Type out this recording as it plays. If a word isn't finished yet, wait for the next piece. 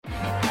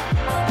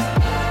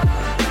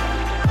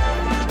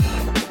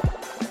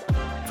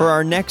For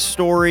our next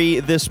story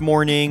this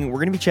morning, we're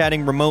going to be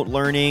chatting remote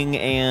learning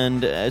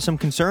and some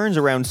concerns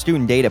around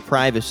student data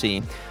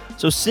privacy.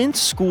 So since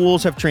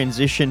schools have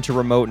transitioned to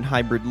remote and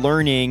hybrid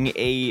learning,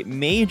 a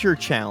major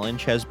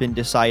challenge has been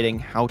deciding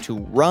how to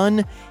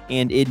run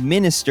and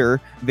administer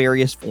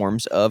various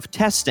forms of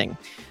testing.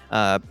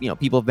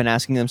 People have been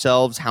asking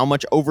themselves, how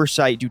much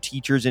oversight do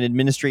teachers and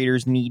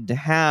administrators need to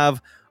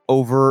have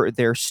over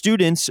their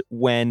students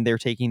when they're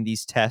taking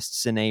these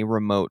tests in a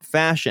remote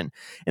fashion?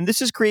 And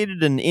this has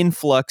created an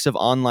influx of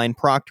online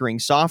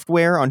proctoring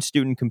software on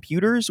student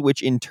computers,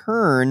 which in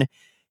turn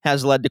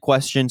has led to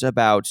questions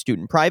about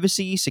student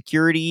privacy,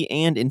 security,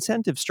 and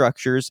incentive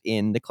structures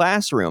in the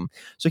classroom.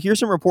 So here's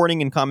some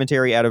reporting and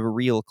commentary out of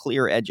Real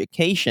Clear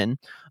Education.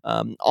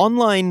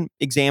 Online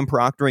exam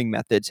proctoring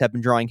methods have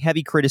been drawing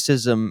heavy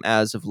criticism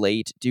as of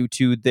late due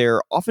to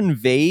their often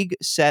vague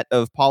set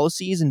of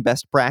policies and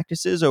best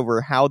practices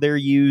over how they're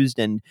used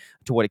and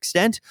to what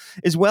extent,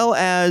 as well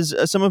as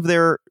some of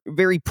their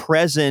very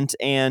present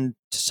and,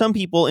 to some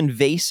people,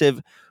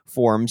 invasive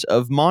forms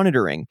of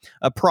monitoring.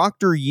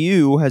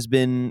 ProctorU has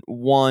been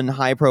one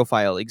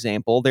high-profile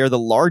example. They're the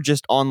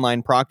largest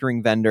online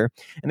proctoring vendor,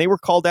 and they were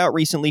called out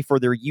recently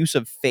for their use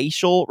of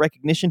facial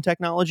recognition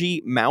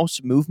technology, mouse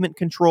movement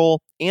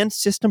control, and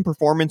system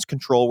performance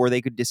control, where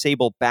they could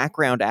disable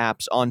background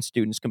apps on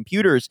students'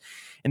 computers.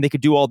 And they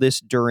could do all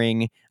this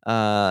during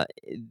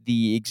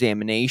the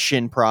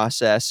examination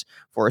process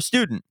for a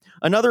student.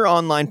 Another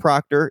online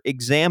proctor,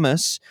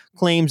 Examus,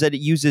 claims that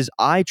it uses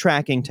eye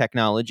tracking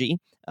technology,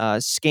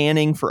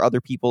 scanning for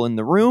other people in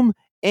the room,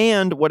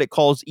 and what it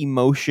calls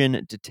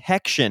emotion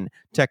detection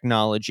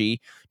technology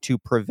to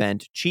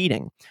prevent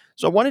cheating.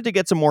 So I wanted to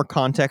get some more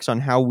context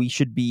on how we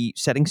should be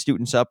setting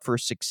students up for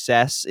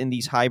success in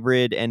these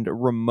hybrid and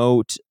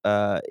remote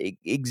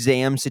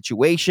exam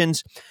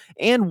situations,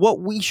 and what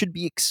we should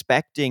be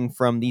expecting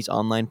from these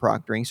online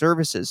proctoring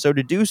services. So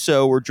to do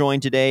so, we're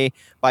joined today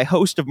by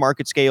host of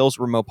MarketScale's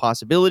Remote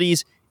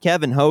Possibilities,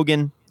 Kevin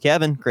Hogan.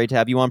 Kevin, great to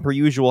have you on per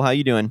usual. How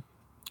you doing?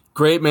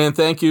 Great, man.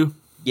 Thank you.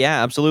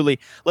 Yeah, absolutely.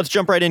 Let's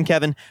jump right in,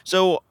 Kevin.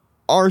 So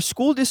are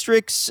school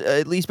districts,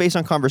 at least based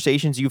on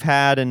conversations you've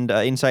had and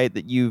insight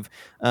that you've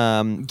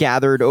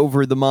gathered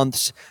over the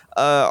months,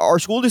 are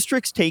school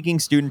districts taking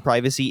student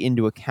privacy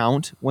into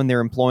account when they're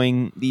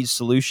employing these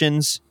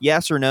solutions?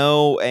 Yes or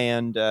no?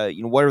 And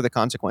what are the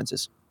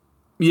consequences?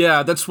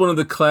 Yeah, that's one of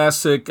the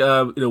classic,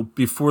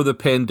 before the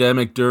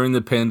pandemic, during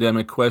the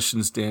pandemic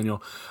questions,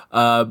 Daniel.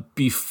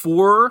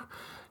 Before,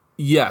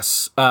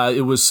 yes,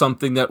 it was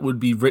something that would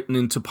be written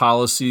into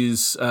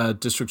policies.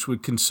 Districts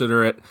would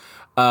consider it.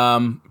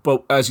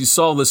 But as you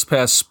saw this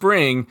past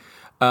spring,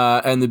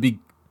 and the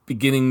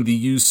beginning the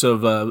use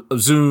of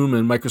Zoom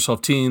and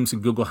Microsoft Teams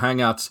and Google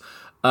Hangouts,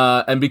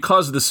 and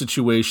because of the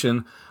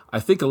situation, I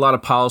think a lot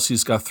of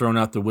policies got thrown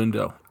out the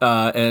window.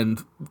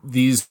 And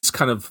these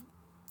kind of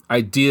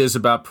ideas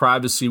about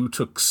privacy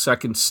took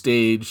second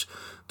stage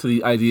to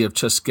the idea of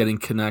just getting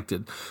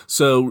connected.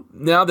 So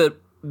now that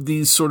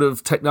these sort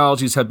of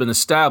technologies have been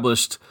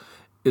established,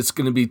 it's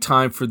going to be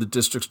time for the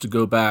districts to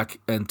go back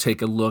and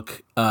take a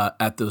look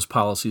at those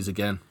policies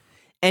again.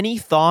 Any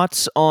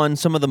thoughts on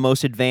some of the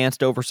most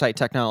advanced oversight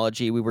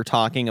technology we were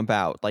talking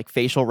about, like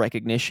facial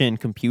recognition,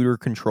 computer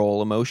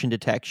control, emotion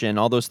detection,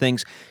 all those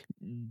things?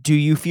 Do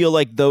you feel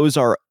like those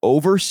are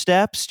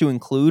oversteps to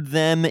include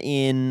them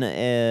in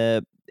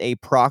a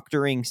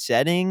proctoring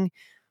setting?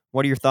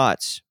 What are your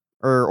thoughts,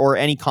 or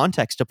any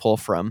context to pull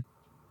from?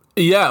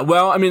 Yeah,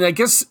 well, I mean, I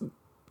guess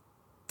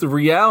the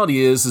reality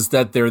is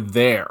that they're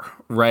there,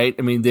 right?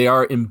 I mean, they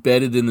are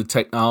embedded in the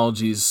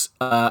technologies.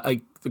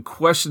 The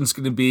question's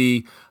going to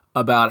be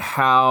about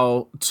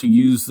how to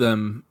use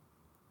them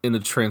in a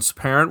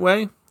transparent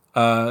way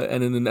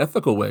and in an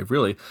ethical way,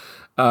 really.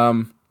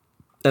 And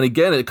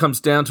again, it comes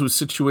down to a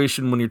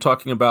situation when you're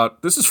talking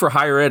about, this is for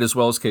higher ed as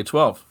well as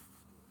K-12.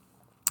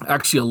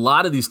 Actually, a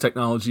lot of these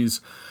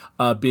technologies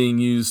being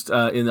used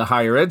in the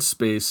higher ed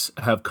space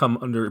have come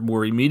under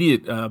more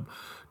immediate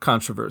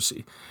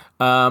controversy.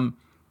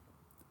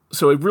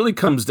 So it really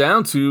comes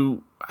down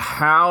to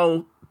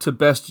how to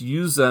best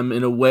use them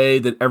in a way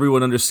that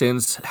everyone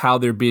understands how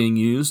they're being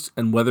used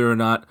and whether or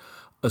not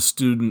a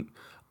student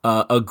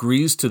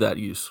agrees to that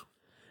use.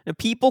 Now,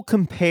 people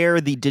compare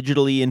the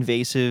digitally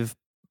invasive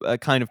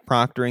kind of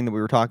proctoring that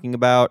we were talking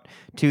about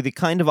to the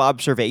kind of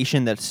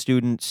observation that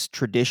students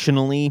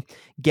traditionally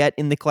get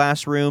in the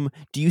classroom.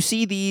 Do you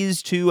see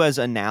these two as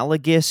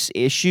analogous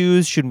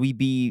issues? Should we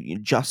be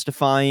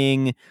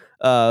justifying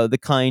the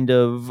kind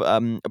of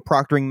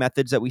proctoring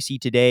methods that we see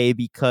today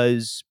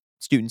because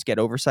students get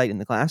oversight in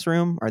the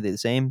classroom? Are they the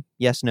same?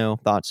 Yes, no,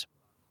 thoughts?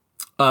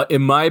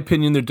 In my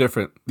opinion, they're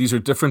different. These are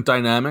different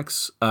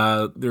dynamics.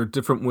 There are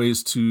different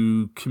ways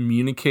to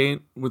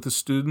communicate with a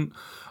student.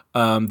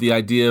 The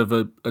idea of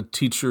a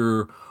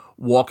teacher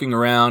walking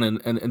around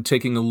and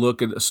taking a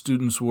look at a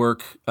student's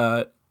work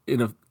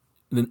in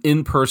an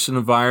in-person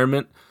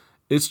environment,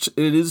 it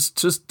is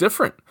just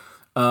different.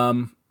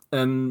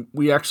 And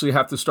we actually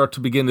have to start to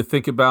begin to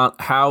think about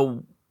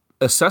how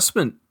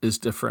assessment is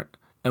different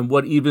and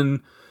what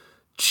even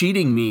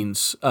cheating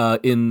means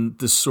in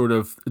this sort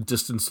of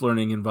distance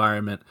learning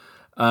environment.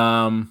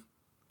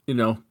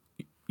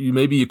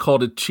 Maybe you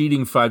called it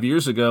cheating 5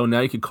 years ago. Now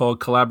you could call it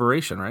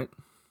collaboration, right?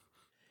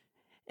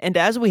 And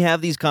as we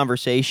have these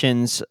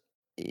conversations,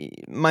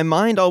 my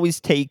mind always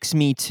takes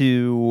me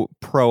to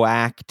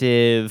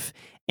proactive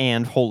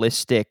and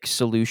holistic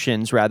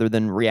solutions rather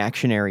than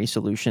reactionary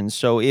solutions.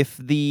 So if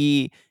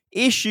the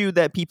issue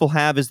that people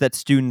have is that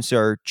students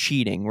are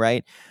cheating,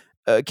 right?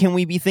 Can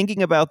we be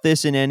thinking about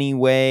this in any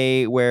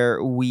way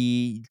where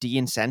we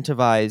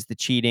de-incentivize the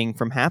cheating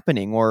from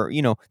happening, or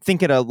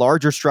think at a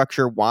larger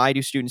structure? Why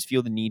do students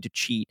feel the need to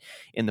cheat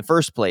in the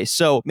first place?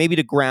 So maybe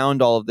to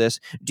ground all of this,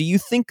 do you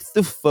think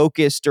the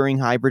focus during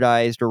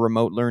hybridized or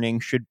remote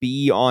learning should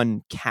be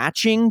on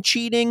catching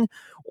cheating,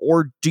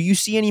 or do you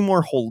see any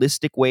more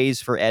holistic ways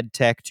for ed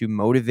tech to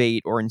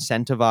motivate or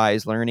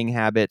incentivize learning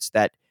habits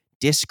that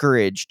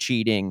discourage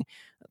cheating?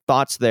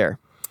 Thoughts there?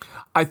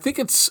 I think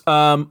it's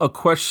a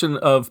question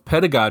of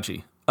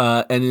pedagogy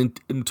and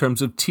in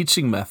terms of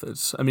teaching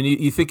methods. I mean,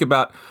 you think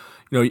about,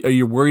 are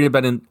you worried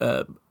about an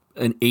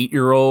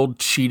 8-year-old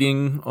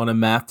cheating on a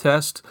math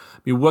test?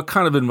 I mean, what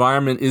kind of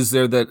environment is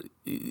there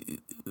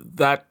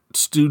that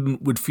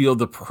student would feel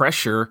the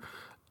pressure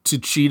to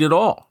cheat at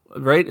all,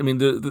 right? I mean,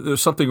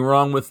 there's something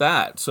wrong with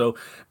that. So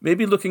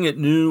maybe looking at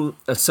new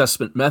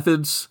assessment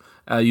methods.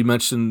 You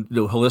mentioned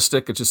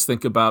holistic. I just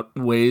think about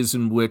ways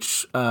in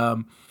which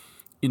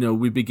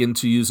we begin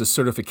to use a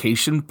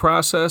certification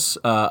process,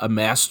 a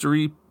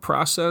mastery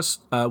process,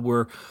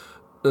 where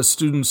the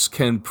students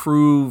can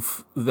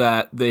prove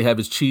that they have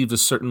achieved a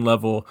certain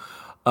level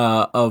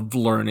of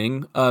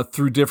learning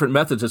through different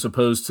methods, as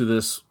opposed to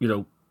this,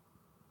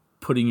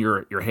 putting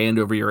your hand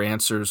over your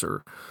answers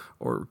or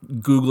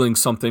Googling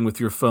something with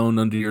your phone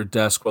under your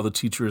desk while the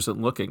teacher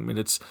isn't looking. I mean,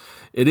 it's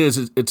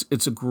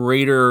a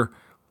greater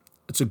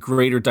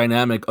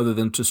dynamic other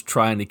than just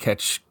trying to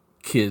catch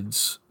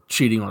kids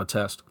cheating on a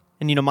test.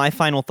 And, my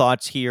final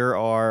thoughts here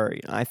are,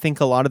 I think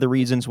a lot of the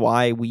reasons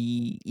why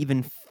we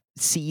even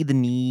see the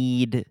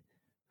need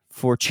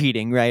for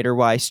cheating, right, or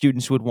why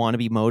students would want to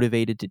be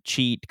motivated to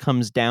cheat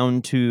comes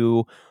down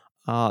to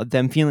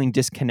them feeling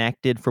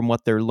disconnected from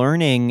what they're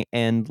learning,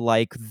 and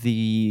like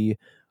the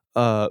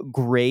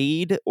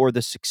grade or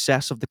the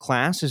success of the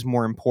class is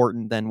more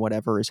important than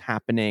whatever is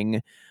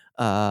happening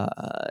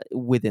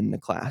within the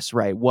class,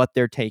 right? What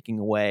they're taking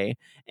away.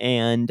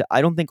 And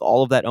I don't think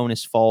all of that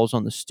onus falls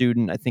on the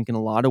student. I think in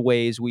a lot of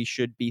ways we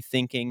should be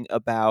thinking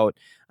about,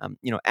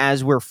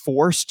 as we're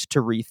forced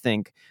to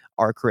rethink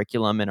our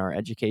curriculum and our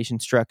education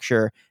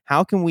structure,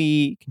 how can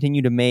we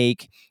continue to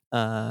make,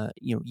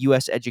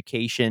 U.S.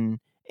 education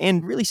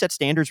and really set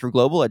standards for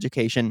global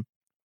education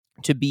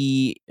to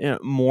be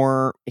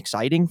more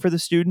exciting for the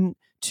student,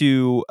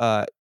 to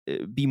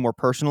be more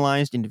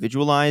personalized,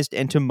 individualized,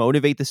 and to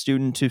motivate the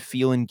student to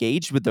feel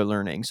engaged with their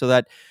learning, so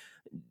that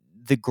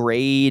the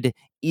grade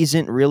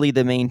isn't really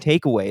the main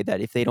takeaway,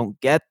 that if they don't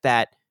get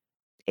that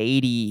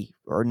 80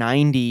 or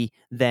 90,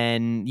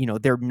 then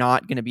they're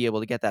not going to be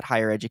able to get that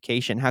higher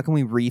education. How can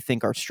we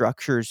rethink our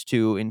structures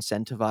to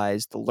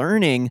incentivize the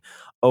learning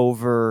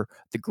over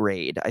the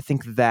grade? I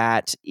think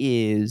that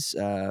is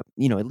at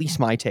least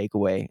my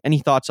takeaway. Any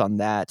thoughts on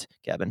that,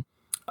 Kevin?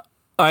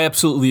 I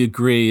absolutely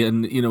agree.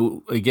 And,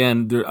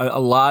 again, there are a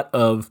lot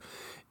of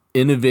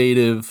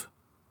innovative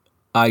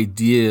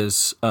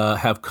ideas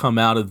have come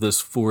out of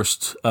this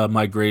forced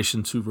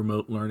migration to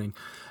remote learning.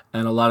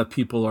 And a lot of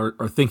people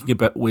are thinking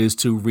about ways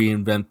to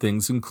reinvent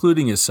things,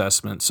 including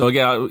assessment. So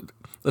again,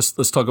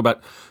 let's talk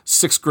about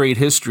sixth grade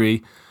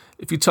history.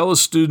 If you tell a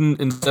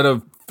student, instead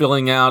of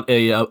filling out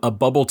a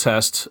bubble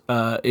test,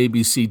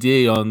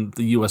 ABCD on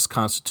the U.S.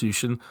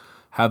 Constitution,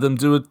 have them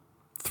do a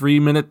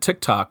 3-minute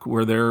TikTok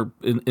where they're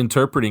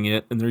interpreting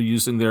it, and they're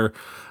using their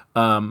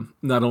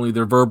not only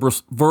their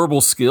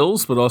verbal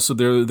skills, but also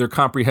their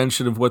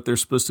comprehension of what they're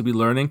supposed to be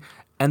learning,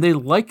 and they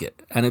like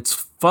it, and it's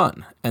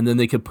fun. And then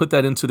they can put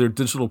that into their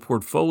digital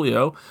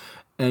portfolio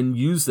and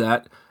use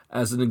that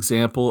as an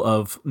example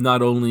of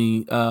not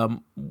only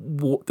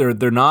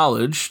their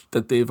knowledge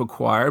that they've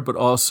acquired, but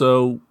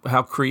also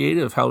how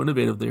creative, how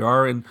innovative they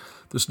are. And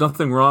there's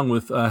nothing wrong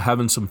with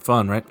having some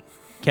fun, right?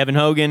 Kevin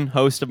Hogan,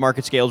 host of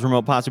Market Scale's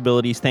Remote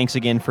Possibilities. Thanks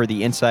again for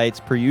the insights,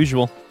 per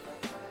usual.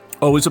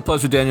 Always a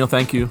pleasure, Daniel.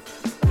 Thank you.